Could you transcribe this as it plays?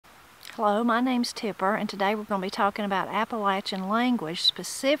Hello, my name's Tipper, and today we're going to be talking about Appalachian language,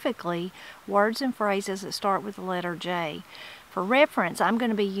 specifically words and phrases that start with the letter J. For reference, I'm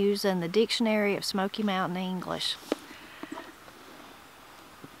going to be using the Dictionary of Smoky Mountain English.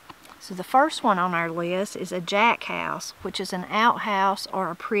 So the first one on our list is a jack house, which is an outhouse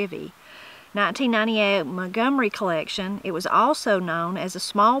or a privy. 1998 Montgomery collection, it was also known as a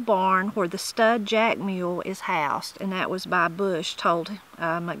small barn where the stud jack mule is housed, and that was by Bush told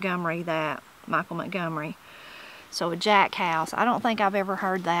Montgomery that, Michael Montgomery. So a jack house, I don't think I've ever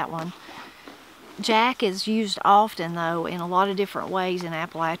heard that one. Jack is used often though in a lot of different ways in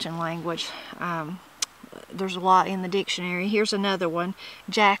Appalachian language. There's a lot in the dictionary. Here's another one,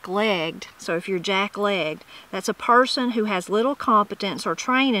 jack-legged. So if you're jack-legged, that's a person who has little competence or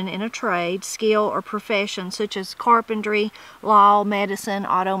training in a trade, skill, or profession such as carpentry, law, medicine,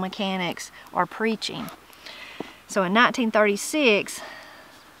 auto mechanics, or preaching. So in 1936,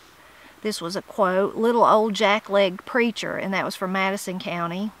 this was a quote, little old jack-legged preacher, and that was from Madison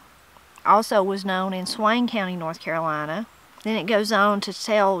County. Also was known in Swain County, North Carolina. Then it goes on to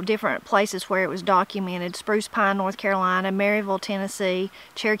tell different places where it was documented. Spruce Pine, North Carolina, Maryville, Tennessee,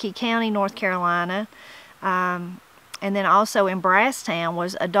 Cherokee County, North Carolina. And then also in Brasstown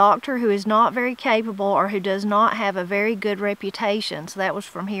was a doctor who is not very capable or who does not have a very good reputation. So that was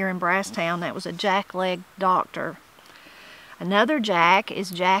from here in Brasstown. That was a jack-legged doctor. Another jack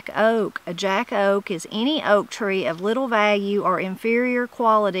is jack oak. A jack oak is any oak tree of little value or inferior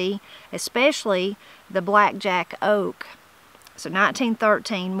quality, especially the black jack oak. So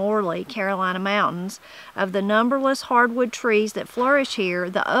 1913, Morley, Carolina Mountains, of the numberless hardwood trees that flourish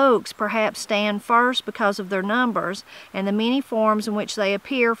here, the oaks perhaps stand first because of their numbers and the many forms in which they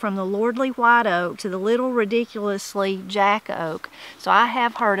appear, from the lordly white oak to the little ridiculously jack oak. So I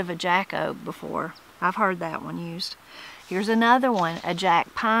have heard of a jack oak before. I've heard that one used. Here's another one, a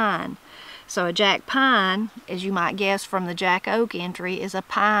jack pine. So a jack pine, as you might guess from the jack oak entry, is a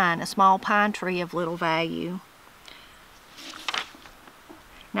pine, a small pine tree of little value.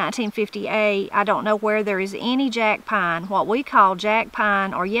 1958, I don't know where there is any jack pine, what we call jack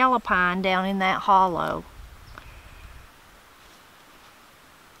pine or yellow pine, down in that hollow.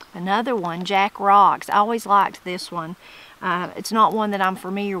 Another one, jack rocks. I always liked this one. It's not one that I'm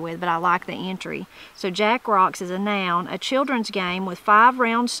familiar with, but I like the entry. So jack rocks is a noun, a children's game with 5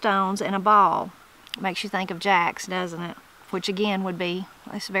 round stones and a ball. Makes you think of jacks, doesn't it? Which again would be,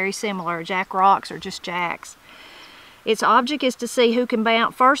 it's very similar. Jack rocks are just jacks. Its object is to see who can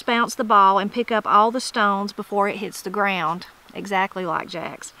first bounce the ball and pick up all the stones before it hits the ground, exactly like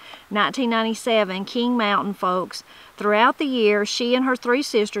jacks. 1997, King Mountain folks. Throughout the year, she and her 3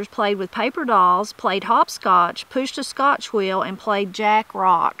 sisters played with paper dolls, played hopscotch, pushed a scotch wheel, and played jack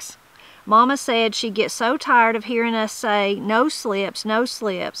rocks. Mama said she'd get so tired of hearing us say, "No slips, no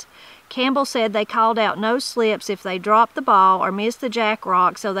slips." Campbell said they called out "no slips" if they dropped the ball or missed the jack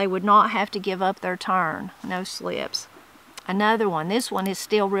rock, so they would not have to give up their turn. No slips. Another one, this one is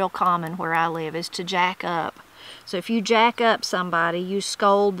still real common where I live, is to jack up. So if you jack up somebody, you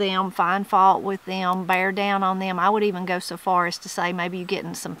scold them, find fault with them, bear down on them. I would even go so far as to say maybe you get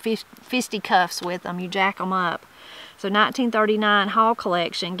in some fisticuffs with them, you jack them up. So 1939 Hall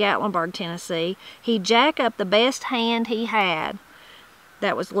collection, Gatlinburg, Tennessee. He'd jack up the best hand he had.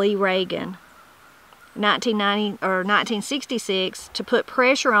 That was Lee Reagan. 1966, to put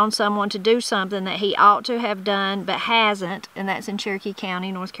pressure on someone to do something that he ought to have done but hasn't, and that's in Cherokee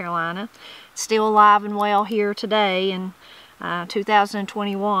County, North Carolina. Still alive and well here today in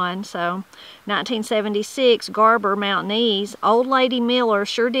 2021. So 1976, Garber, Mountain East, old lady Miller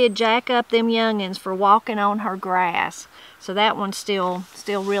sure did jack up them youngins for walking on her grass. So that one's still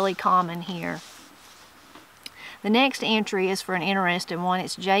really common here. The next entry is for an interesting one.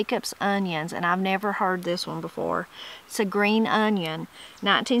 It's Jacob's onions, and I've never heard this one before. It's a green onion.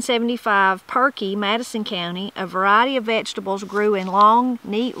 1975, Perky, Madison County. A variety of vegetables grew in long,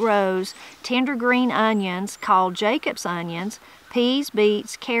 neat rows. Tender green onions, called Jacob's onions, peas,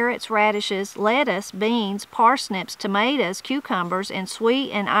 beets, carrots, radishes, lettuce, beans, parsnips, tomatoes, cucumbers, and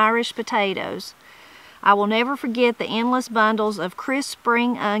sweet and Irish potatoes. I will never forget the endless bundles of crisp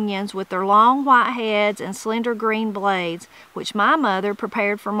spring onions with their long white heads and slender green blades, which my mother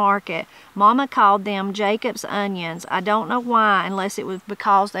prepared for market. Mama called them Jacob's onions. I don't know why, unless it was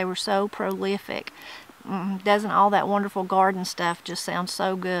because they were so prolific. Doesn't all that wonderful garden stuff just sound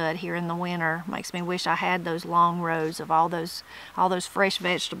so good here in the winter? Makes me wish I had those long rows of all those fresh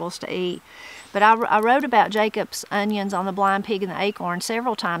vegetables to eat. But I wrote about Jacob's onions on the Blind Pig and the Acorn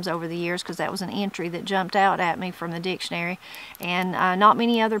several times over the years, because that was an entry that jumped out at me from the dictionary, and not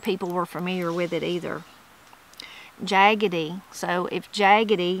many other people were familiar with it either. jaggedy. So if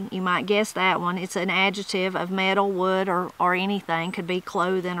jaggedy, you might guess that one. It's an adjective of metal, wood, or anything. Could be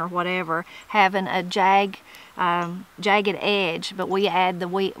clothing or whatever. Having a jagged edge, but we add the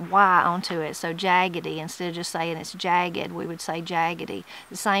Y onto it. So jaggedy, instead of just saying it's jagged, we would say jaggedy.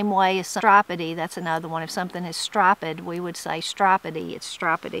 The same way as stripedy, that's another one. If something is striped, we would say stripedy. It's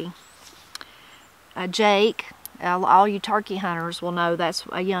stripedy. Jake. All you turkey hunters will know that's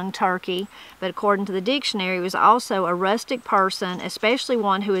a young turkey, but according to the dictionary, it was also a rustic person, especially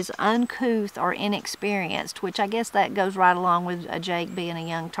one who is uncouth or inexperienced, which I guess that goes right along with a Jake being a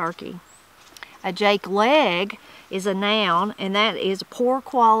young turkey. A Jake leg is a noun, and that is poor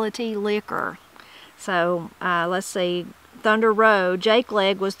quality liquor. So let's see, Thunder Road, Jake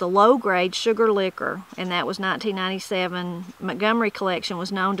leg was the low-grade sugar liquor, and that was 1997. Montgomery collection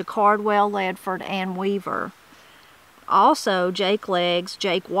was known to Cardwell, Ledford, and Weaver. Also, Jake legs,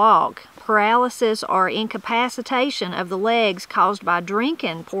 Jake walk, paralysis or incapacitation of the legs caused by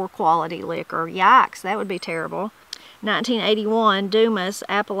drinking poor quality liquor. Yikes, that would be terrible. 1981, Dumas,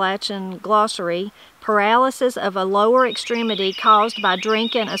 Appalachian Glossary, paralysis of a lower extremity caused by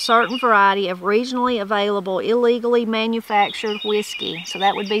drinking a certain variety of regionally available illegally manufactured whiskey. So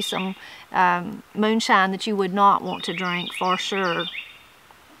that would be some moonshine that you would not want to drink for sure.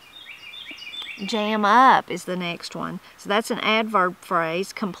 Jam up is the next one. So that's an adverb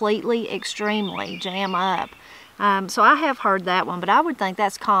phrase, completely, extremely, jam up. So I have heard that one, but I would think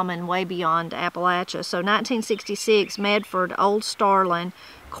that's common way beyond Appalachia. So 1966, Medford, Old Starling.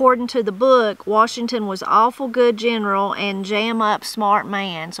 According to the book, Washington was awful good general and jam up smart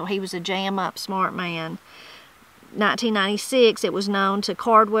man. So he was a jam up smart man. 1996, it was known to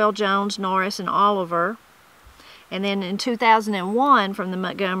Cardwell, Jones, Norris, and Oliver. And then in 2001, from the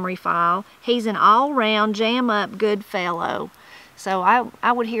Montgomery file, he's an all-round jam-up good fellow. So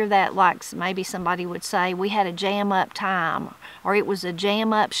I would hear that like maybe somebody would say, we had a jam-up time, or it was a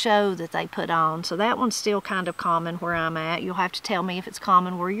jam-up show that they put on. So that one's still kind of common where I'm at. You'll have to tell me if it's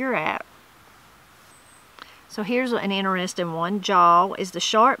common where you're at. So here's an interesting one. Jaw is the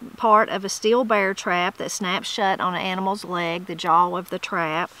sharp part of a steel bear trap that snaps shut on an animal's leg, the jaw of the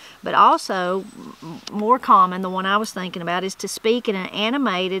trap. But also, more common, the one I was thinking about, is to speak in an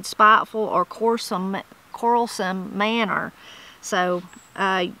animated, spiteful, or quarrelsome manner. So,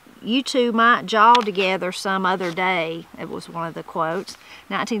 you two might jaw together some other day, it was one of the quotes.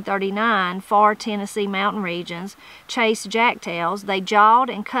 1939, far Tennessee mountain regions chased jacktails. They jawed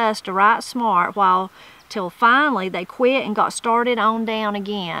and cussed a right smart till finally they quit and got started on down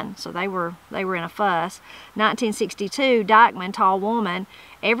again. So they were in a fuss. 1962, Dykeman, tall woman,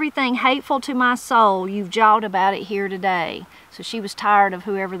 everything hateful to my soul, you've jawed about it here today. So she was tired of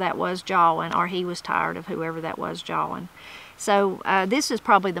whoever that was jawing, or he was tired of whoever that was jawing. So this is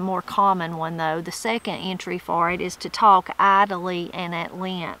probably the more common one though. The second entry for it is to talk idly and at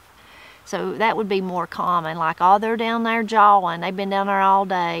length. So that would be more common, like, oh, they're down there jawing, they've been down there all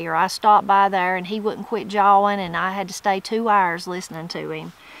day, or I stopped by there and he wouldn't quit jawing and I had to stay 2 hours listening to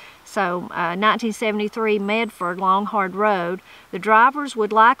him. So 1973, Medford, Long Hard Road, the drivers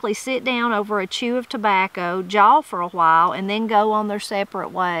would likely sit down over a chew of tobacco, jaw for a while, and then go on their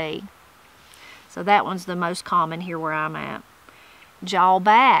separate way. So that one's the most common here where I'm at. Jaw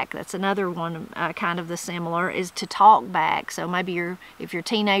back, that's another one kind of the similar, is to talk back. So maybe if your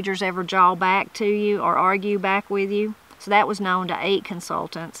teenagers ever jaw back to you or argue back with you. So that was known to 8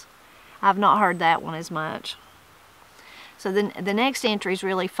 consultants. I've not heard that one as much. So the next entry is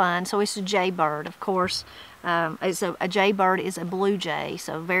really fun. So it's a jaybird, of course. A jaybird is a blue jay,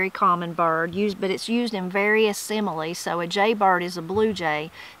 so a very common bird, but it's used in various similes. So a jaybird is a blue jay,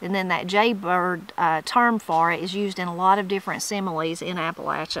 and then that jaybird term for it is used in a lot of different similes in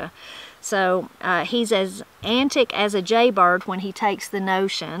Appalachia. So he's as antic as a jaybird when he takes the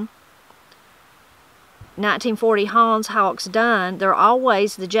notion. 1940, Hans Hawks Dunn, they're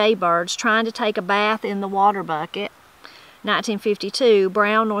always the jaybirds trying to take a bath in the water bucket. 1952,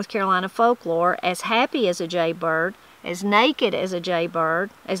 Brown, North Carolina folklore, as happy as a jaybird, as naked as a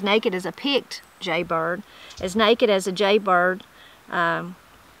jaybird, as naked as a picked jaybird, as naked as a jaybird,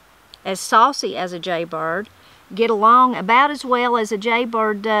 as saucy as a jaybird, get along about as well as a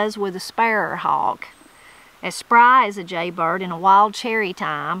jaybird does with a sparrowhawk, as spry as a jaybird in a wild cherry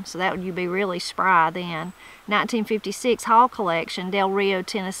time, so that would be really spry then. 1956, Hall Collection, Del Rio,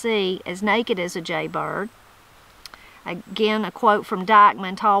 Tennessee, as naked as a jaybird. Again, a quote from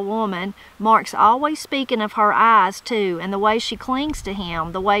Dykeman, tall woman, Mark's always speaking of her eyes too, and the way she clings to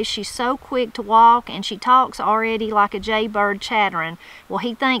him, the way she's so quick to walk, and she talks already like a jaybird chattering. Well,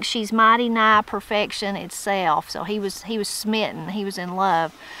 he thinks she's mighty nigh perfection itself. So he was smitten, he was in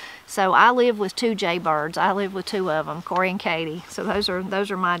love. So I live with 2 jaybirds. I live with 2 of them, Corey and Katie. So those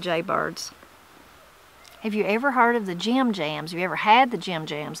are my jaybirds. Have you ever heard of the Jim Jams? Have you ever had the Jim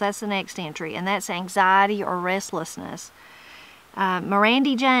Jams? That's the next entry, and that's anxiety or restlessness.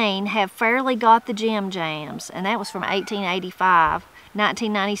 Mirandy Jane have fairly got the Jim Jams, and that was from 1885.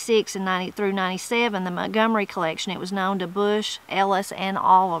 1996 and through 97, the Montgomery collection, it was known to Bush, Ellis, and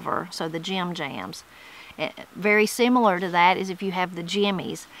Oliver, so the Jim Jams. Very similar to that is if you have the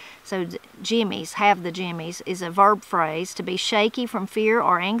jimmies. So jimmies, have the jimmies, is a verb phrase to be shaky from fear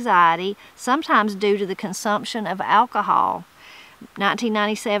or anxiety, sometimes due to the consumption of alcohol.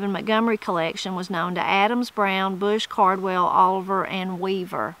 1997 Montgomery collection was known to Adams, Brown, Bush, Cardwell, Oliver, and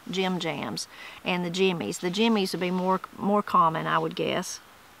Weaver, Jim Jams, and the jimmies. The jimmies would be more common, I would guess.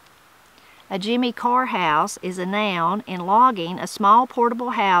 A jimmy car house is a noun in logging, a small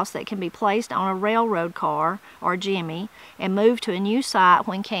portable house that can be placed on a railroad car or jimmy and moved to a new site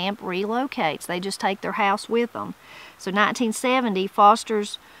when camp relocates. They just take their house with them. So 1970,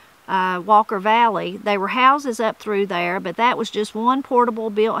 Foster's Walker Valley, they were houses up through there, but that was just one portable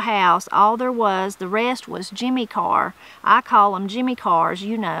built house. All there was, the rest was jimmy car. I call them jimmy cars,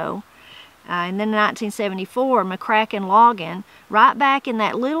 you know. And then in 1974, McCracken Logging, right back in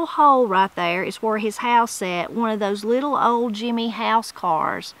that little hole right there is where his house sat, one of those little old Jimmy house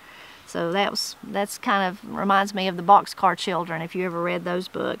cars. So that's kind of reminds me of the Boxcar Children, if you ever read those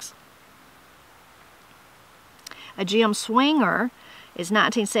books. A Jim Swinger is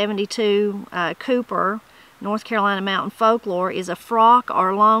 1972 Cooper, North Carolina Mountain Folklore, is a frock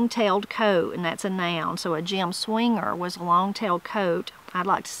or long-tailed coat, and that's a noun. So a Jim Swinger was a long-tailed coat. I'd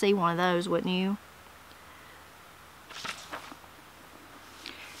like to see one of those, wouldn't you?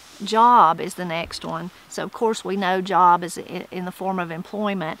 Job is the next one. So of course we know job is in the form of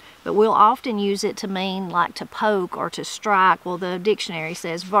employment, but we'll often use it to mean like to poke or to strike. Well, the dictionary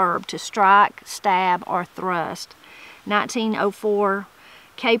says verb, to strike, stab, or thrust. 1904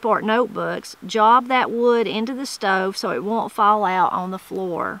 Cape Art Notebooks, job that wood into the stove so it won't fall out on the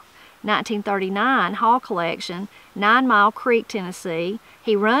floor. 1939 Hall Collection, 9 Mile Creek, Tennessee.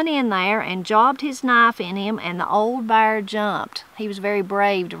 He run in there and jobbed his knife in him, and the old bear jumped. He was very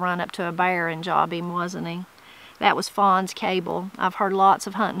brave to run up to a bear and job him, wasn't he? That was Fonz Cable. I've heard lots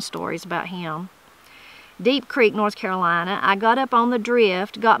of hunting stories about him. Deep Creek, North Carolina, I got up on the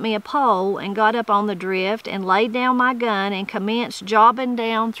drift, got me a pole, and got up on the drift, and laid down my gun and commenced jobbing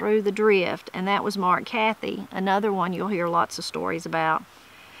down through the drift. And that was Mark Cathy, another one you'll hear lots of stories about.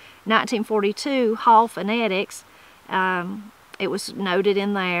 1942, Hall Phonetics, it was noted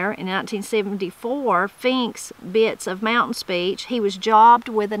in there. In 1974, Fink's Bits of Mountain Speech, he was jobbed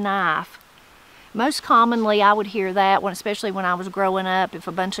with a knife. Most commonly, I would hear that, especially when I was growing up, if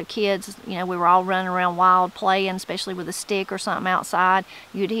a bunch of kids, you know, we were all running around wild playing, especially with a stick or something outside,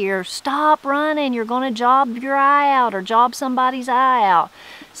 you'd hear, "Stop running, you're going to job your eye out," or "job somebody's eye out."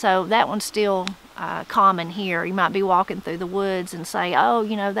 So that one's still common here. You might be walking through the woods and say, "Oh,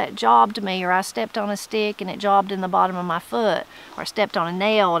 you know, that jobbed me," or "I stepped on a stick and it jobbed in the bottom of my foot," or "I stepped on a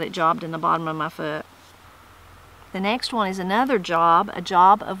nail and it jobbed in the bottom of my foot." The next one is another job, a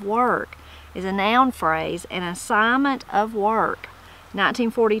job of work. Is a noun phrase, an assignment of work.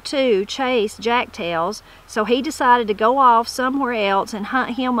 1942, Chase, Jack tells, so he decided to go off somewhere else and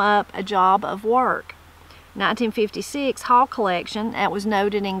hunt him up a job of work. 1956, Hall Collection, that was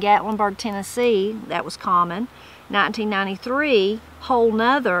noted in Gatlinburg, Tennessee, that was common. 1993, Whole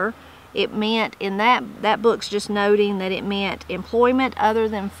Nother, it meant, in that book's just noting that it meant employment other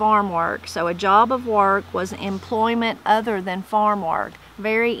than farm work. So a job of work was employment other than farm work.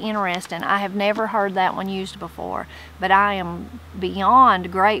 Very interesting. I have never heard that one used before, but I am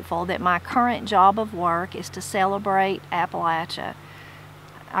beyond grateful that my current job of work is to celebrate Appalachia.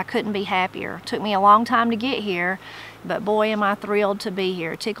 I couldn't be happier. It took me a long time to get here, but boy am I thrilled to be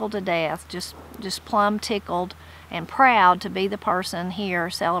here, tickled to death, just plumb tickled and proud to be the person here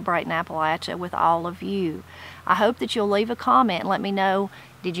celebrating Appalachia with all of you. I hope that you'll leave a comment and let me know,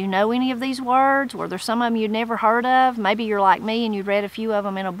 did you know any of these words? Were there some of them you'd never heard of? Maybe you're like me and you read a few of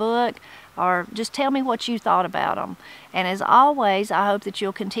them in a book, or just tell me what you thought about them. And as always, I hope that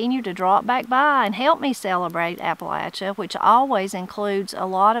you'll continue to drop back by and help me celebrate Appalachia, which always includes a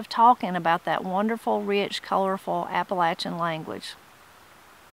lot of talking about that wonderful, rich, colorful Appalachian language.